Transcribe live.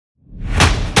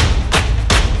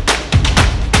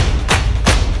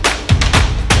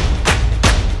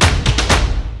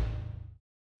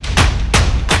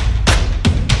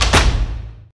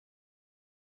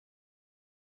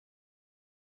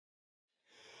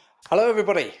Hello,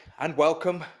 everybody, and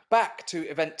welcome back to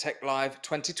Event Tech Live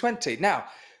 2020. Now,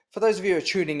 for those of you who are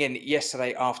tuning in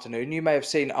yesterday afternoon, you may have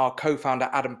seen our co-founder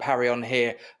Adam Parry on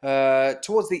here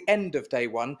towards the end of day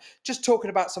one, just talking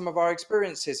about some of our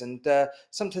experiences. And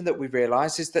something that we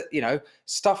realised is that,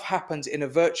 stuff happens in a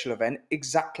virtual event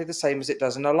exactly the same as it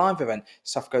does in a live event.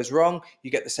 Stuff goes wrong, you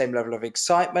get the same level of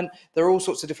excitement. There are all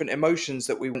sorts of different emotions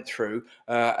that we went through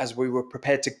as we were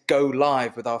prepared to go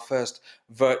live with our first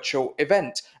virtual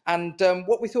event. And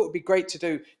what we thought would be great to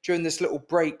do during this little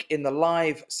break in the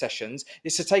live sessions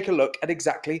is to take a look at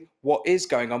exactly what is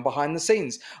going on behind the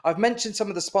scenes. I've mentioned some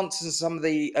of the sponsors and some of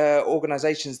the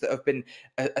organizations that have been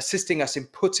assisting us in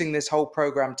putting this whole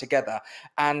program together.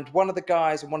 And one of the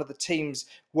guys and one of the teams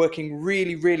working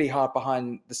really, really hard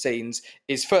behind the scenes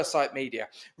is First Sight Media.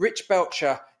 Rich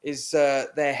Belcher is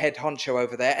their head honcho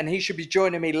over there, and he should be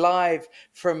joining me live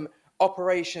from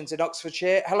operations in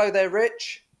Oxfordshire. Hello there,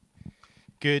 Rich.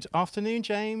 Good afternoon,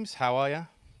 James. How are you?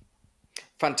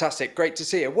 Fantastic. Great to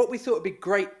see you. What we thought would be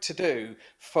great to do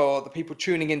for the people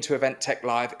tuning into Event Tech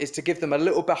Live is to give them a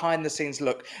little behind the scenes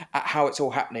look at how it's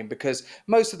all happening, because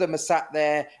most of them are sat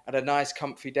there at a nice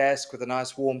comfy desk with a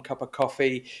nice warm cup of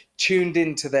coffee, tuned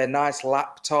into their nice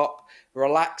laptop,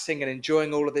 relaxing and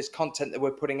enjoying all of this content that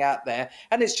we're putting out there.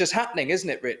 And it's just happening, isn't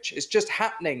it, Rich? It's just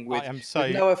happening with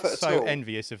no effort at all. So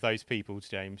envious of those people,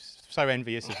 James. So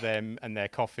envious of them and their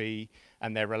coffee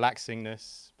and their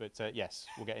relaxingness. But yes,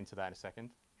 we'll get into that in a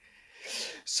second.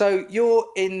 So you're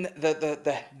in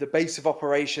the base of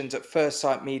operations at First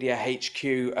Sight Media HQ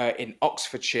in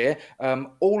Oxfordshire.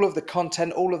 All of the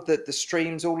content, all of the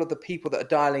streams, all of the people that are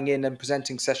dialing in and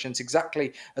presenting sessions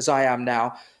exactly as I am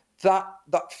now,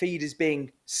 that feed is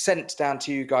being sent down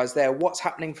to you guys there. What's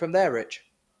happening from there, Rich?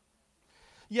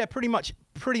 Yeah, pretty much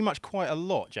quite a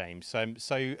lot, James.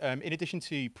 So in addition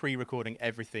to pre-recording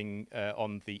everything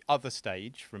on the other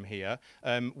stage from here,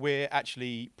 we're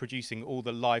actually producing all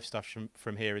the live stuff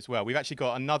from here as well. We've actually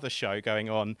got another show going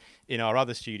on in our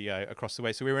other studio across the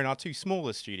way. So we're in our two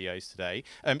smaller studios today.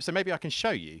 So maybe I can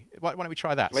show you. Why don't we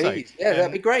try that? Please. Yeah,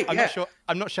 that'd be great.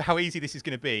 I'm not sure how easy this is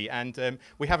going to be, and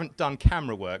we haven't done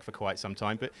camera work for quite some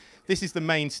time. But this is the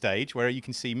main stage where you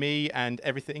can see me and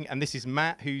everything, and this is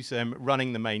Matt, who's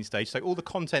running the main stage. So all the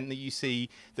content that you see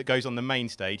that goes on the main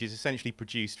stage is essentially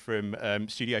produced from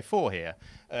Studio 4 here.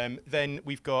 Then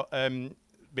we've got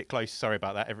bit close, sorry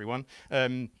about that, everyone.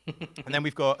 And then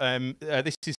we've got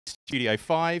this is Studio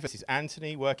 5. This is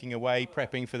Anthony working away,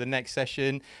 prepping for the next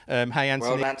session. Hey,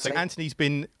 Anthony. Well, Anthony. So Anthony's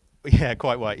been, yeah,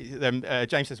 quite right.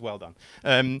 James says well done.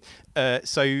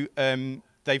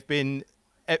 They've been.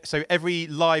 So every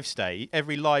live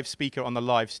speaker on the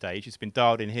live stage has been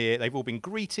dialed in here. They've all been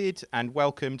greeted and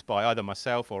welcomed by either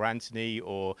myself or Anthony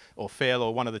or Phil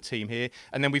or one of the team here.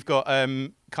 And then we've got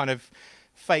kind of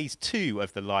phase 2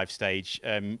 of the live stage,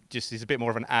 just is a bit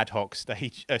more of an ad hoc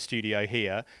stage studio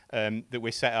here that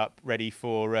we're set up ready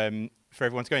for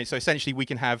everyone to go in. So essentially we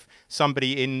can have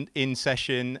somebody in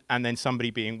session and then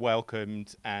somebody being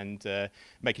welcomed and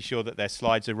making sure that their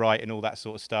slides are right and all that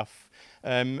sort of stuff.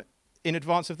 In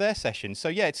advance of their session. So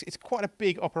yeah, it's quite a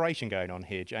big operation going on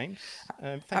here, James.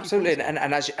 Absolutely, and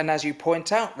as you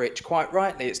point out, Rich, quite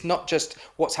rightly, it's not just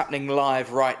what's happening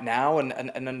live right now and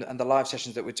the live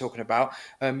sessions that we're talking about.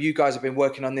 You guys have been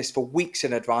working on this for weeks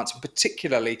in advance, and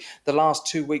particularly the last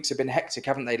 2 weeks have been hectic,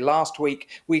 haven't they? Last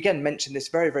week, we again mentioned this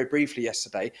very, very briefly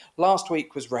yesterday. Last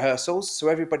week was rehearsals, so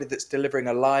everybody that's delivering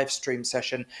a live stream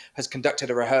session has conducted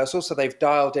a rehearsal, so they've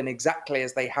dialed in exactly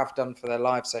as they have done for their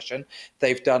live session.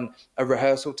 They've done a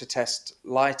rehearsal to test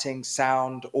lighting,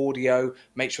 sound, audio,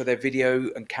 make sure their video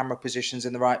and camera positions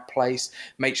in the right place,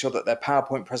 make sure that their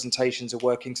PowerPoint presentations are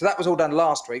working. So that was all done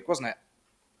last week, wasn't it?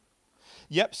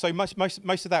 Yep. So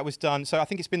most of that was done. So I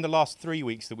think it's been the last 3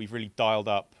 weeks that we've really dialed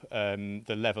up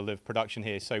the level of production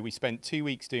here. So we spent 2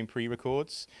 weeks doing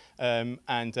pre-records,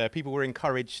 and people were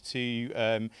encouraged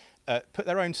to put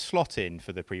their own slot in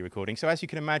for the pre-recording. So as you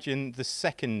can imagine, the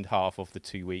second half of the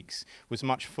 2 weeks was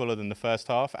much fuller than the first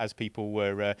half, as people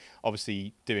were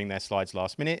obviously doing their slides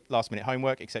last minute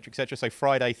homework, etc., etc. So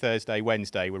Friday, Thursday,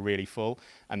 Wednesday were really full,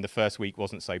 and the first week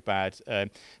wasn't so bad.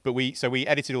 But we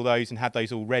edited all those and had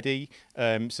those all ready.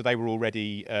 So they were all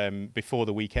ready before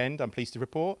the weekend, I'm pleased to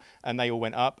report, and they all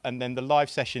went up. And then the live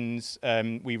sessions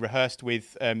we rehearsed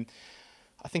with.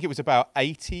 I think it was about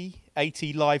 80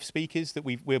 live speakers that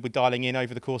we were dialing in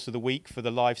over the course of the week for the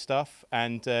live stuff,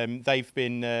 and they've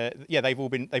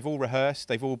all rehearsed.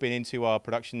 They've all been into our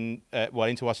production,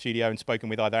 into our studio and spoken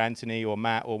with either Anthony or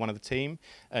Matt or one of the team,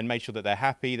 and made sure that they're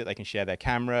happy, that they can share their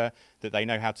camera, that they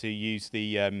know how to use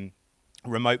the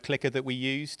remote clicker that we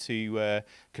use to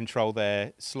control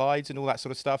their slides and all that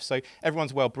sort of stuff. So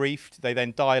everyone's well briefed. They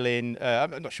then dial in.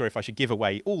 I'm not sure if I should give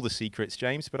away all the secrets,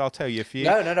 James, but I'll tell you a few.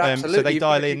 No, absolutely. So they You've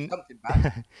dial got to in. keep something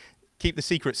back. Keep the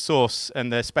secret sauce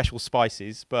and the special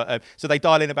spices. But so they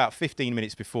dial in about 15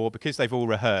 minutes before, because they've all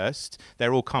rehearsed.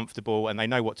 They're all comfortable and they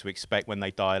know what to expect when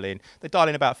they dial in. They dial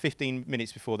in about 15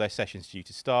 minutes before their session's due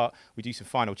to start. We do some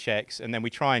final checks, and then we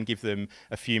try and give them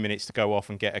a few minutes to go off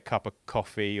and get a cup of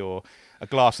coffee or a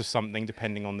glass of something,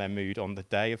 depending on their mood on the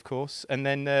day, of course. And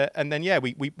then yeah,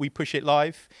 we push it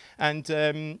live. And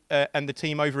the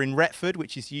team over in Retford,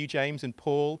 which is you, James, and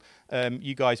Paul,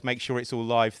 you guys make sure it's all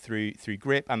live through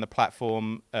Grip and the platform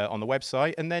on the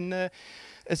website. And then,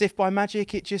 as if by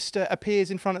magic, it just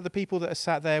appears in front of the people that are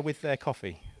sat there with their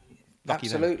coffee. Lucky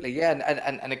Absolutely, them. yeah,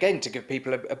 and again, to give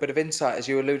people a bit of insight, as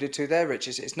you alluded to there, Rich,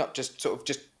 it's not just sort of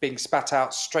just being spat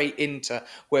out straight into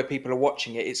where people are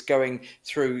watching it. It's going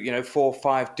through, you know, 4 or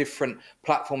 5 different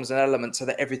platforms and elements so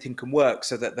that everything can work,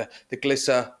 so that the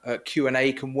Glisser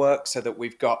Q&A can work, so that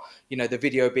we've got, you know, the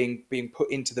video being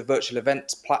put into the virtual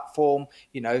events platform.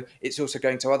 You know, it's also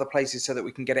going to other places so that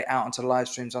we can get it out onto live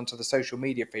streams, onto the social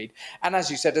media feed. And as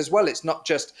you said as well, it's not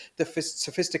just the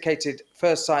sophisticated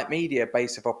First Sight Media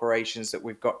base of operations that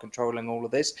we've got controlling all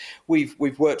of this. We've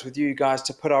worked with you guys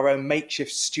to put our own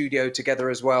makeshift studio together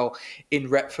as well in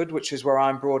Retford, which is where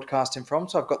I'm broadcasting from.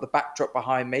 So I've got the backdrop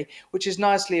behind me, which is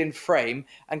nicely in frame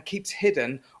and keeps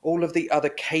hidden all of the other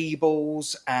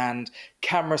cables and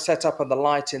camera setup and the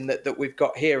lighting that we've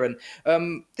got here.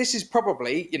 And this is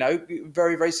probably, you know,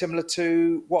 very, very similar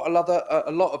to what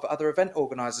a lot of other event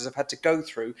organisers have had to go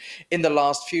through in the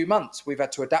last few months. We've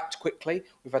had to adapt quickly.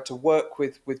 We've had to work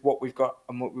with what we've got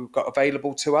and what we've got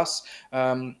available to us.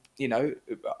 You know,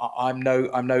 I'm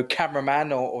no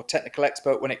cameraman or technical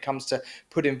expert when it comes to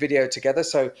putting video together.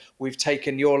 So we've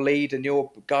taken your lead and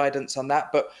your guidance on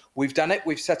that, but we've done it.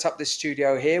 We've set up this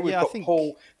studio here. We've got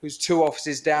Paul, who's 2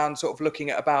 offices down, sort of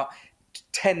looking at about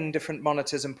 10 different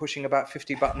monitors and pushing about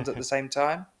 50 buttons at the same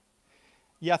time.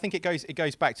 Yeah, I think it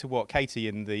goes back to what Katie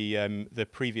in the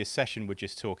previous session were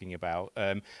just talking about,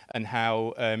 and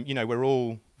how you know, we're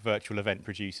all virtual event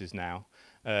producers now.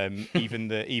 Even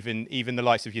the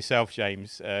likes of yourself,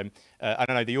 James. I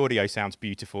don't know, the audio sounds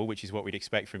beautiful, which is what we'd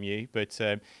expect from you. But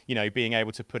you know, being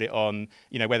able to put it on,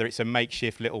 you know, whether it's a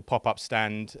makeshift little pop-up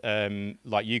stand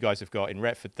like you guys have got in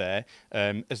Retford there,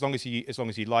 as long as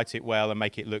you light it well and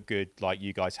make it look good, like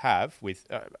you guys have with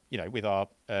you know, with our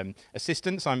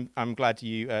assistance. I'm glad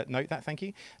you note that. Thank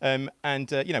you.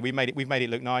 And you know, we've made it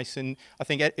look nice, and I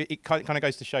think it kind of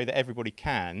goes to show that everybody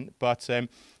can. But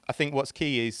I think what's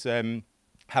key is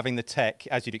having the tech,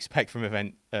 as you'd expect from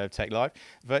Event Tech Live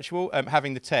Virtual,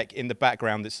 having the tech in the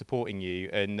background that's supporting you,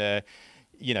 and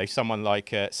you know, someone like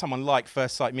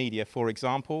First Sight Media, for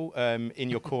example, in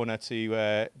your corner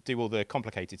to do all the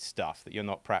complicated stuff that you're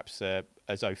not perhaps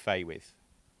as au fait with.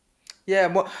 Yeah,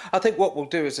 and I think what we'll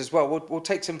do is as well, we'll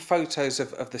take some photos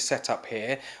of the setup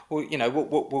here.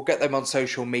 We'll get them on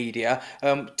social media.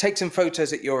 Take some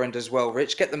photos at your end as well,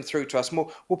 Rich. Get them through to us. And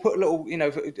we'll put a little, you know,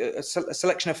 a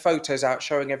selection of photos out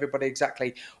showing everybody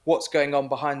exactly what's going on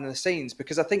behind the scenes.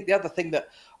 Because I think the other thing that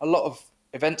a lot of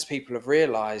events people have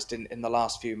realised in the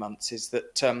last few months is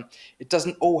that it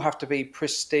doesn't all have to be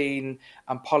pristine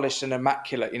and polished and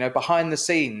immaculate. You know, behind the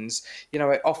scenes, you know,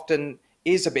 it often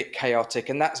is a bit chaotic,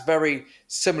 and that's very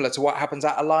similar to what happens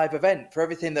at a live event. For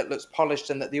everything that looks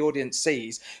polished and that the audience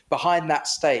sees, behind that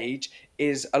stage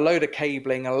is a load of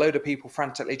cabling, a load of people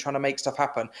frantically trying to make stuff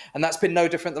happen, and that's been no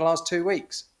different the last 2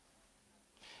 weeks.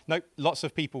 No, lots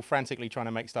of people frantically trying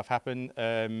to make stuff happen.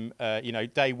 You know,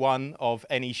 day one of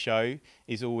any show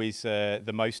is always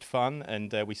the most fun,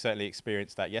 and we certainly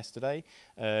experienced that yesterday.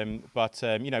 But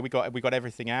you know, we got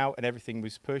everything out, and everything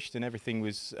was pushed, and everything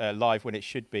was live when it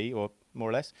should be, or more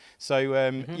or less. So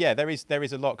yeah, there is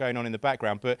a lot going on in the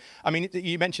background. But I mean,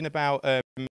 you mentioned about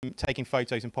taking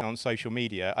photos and putting on social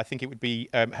media. I think it would be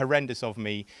horrendous of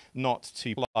me not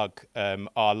to plug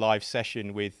our live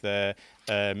session with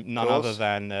none other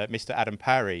than Mr. Adam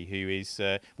Parry, who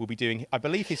will be doing, I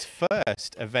believe, his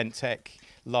first Event Tech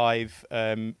Live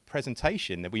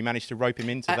presentation. That we managed to rope him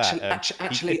into that.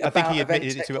 Actually, I think he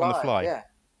admitted it to it on the fly.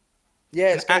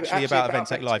 Yeah, it's actually about Event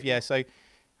Tech Live. Yeah, so.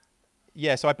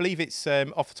 Yeah, so I believe it's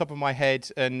off the top of my head,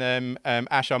 and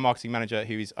Ash, our marketing manager,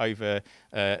 who is over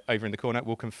in the corner,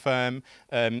 will confirm.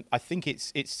 I think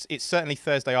it's certainly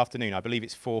Thursday afternoon. I believe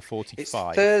it's 4:45. It's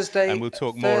Thursday, and we'll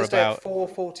talk more about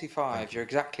 4:45. You're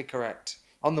exactly correct,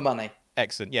 on the money.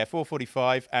 Excellent. Yeah,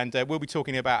 4:45, and we'll be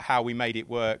talking about how we made it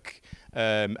work,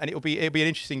 and it'll be an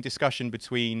interesting discussion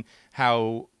between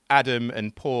how Adam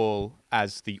and Paul,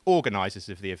 as the organisers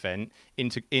of the event,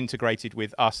 integrated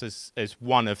with us as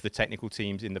one of the technical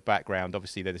teams in the background.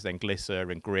 Obviously, there's then Glisser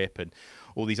and Grip and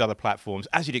all these other platforms,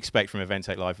 as you'd expect from Event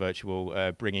Tech Live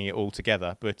Virtual, bringing it all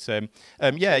together. But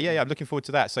I'm looking forward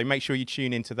to that. So make sure you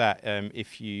tune into that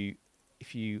if you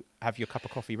have your cup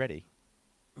of coffee ready.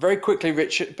 Very quickly,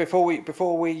 Rich, before we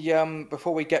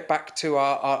get back to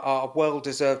our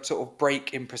well-deserved sort of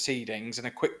break in proceedings and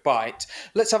a quick bite,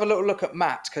 let's have a little look at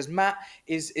Matt, because Matt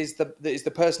is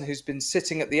the person who's been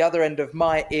sitting at the other end of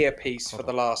my earpiece for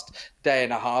the last day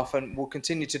and a half, and will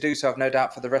continue to do so, I've no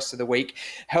doubt, for the rest of the week,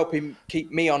 helping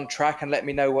keep me on track and let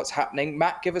me know what's happening.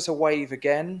 Matt, give us a wave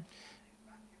again.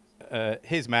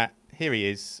 Here's Matt. Here he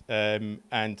is.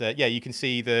 You can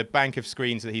see the bank of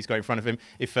screens that he's got in front of him.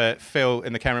 If Phil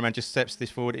and the cameraman just steps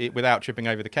this forward without tripping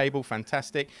over the cable,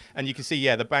 fantastic. And you can see,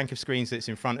 the bank of screens that's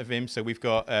in front of him. So we've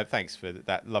got, thanks for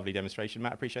that lovely demonstration,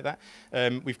 Matt, appreciate that.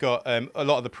 We've got a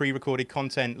lot of the pre-recorded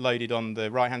content loaded on the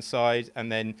right-hand side.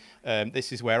 And then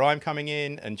this is where I'm coming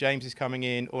in and James is coming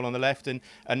in, all on the left. And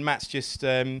Matt's just,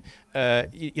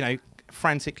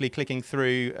 frantically clicking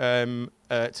through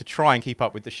to try and keep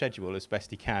up with the schedule as best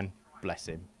he can. Bless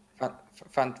him.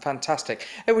 Fantastic.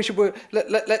 Hey,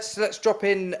 let's drop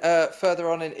in further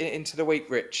on into the week,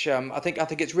 Rich. I think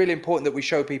it's really important that we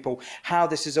show people how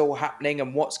this is all happening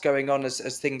and what's going on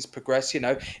as things progress.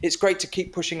 It's great to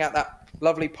keep pushing out that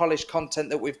lovely polished content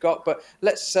that we've got, but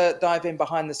let's dive in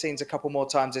behind the scenes a couple more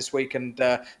times this week and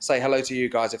say hello to you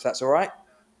guys, if that's all right.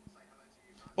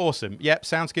 Awesome. Yep,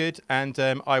 sounds good. And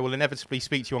I will inevitably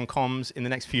speak to you on comms in the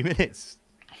next few minutes.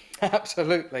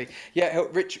 Absolutely. Yeah,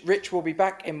 Rich will be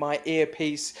back in my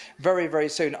earpiece very, very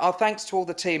soon. Our thanks to all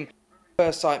the team,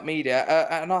 First Sight Media,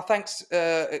 and our thanks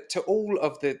to all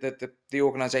of the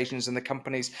organisations and the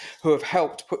companies who have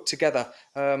helped put together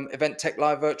Event Tech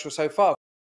Live Virtual so far.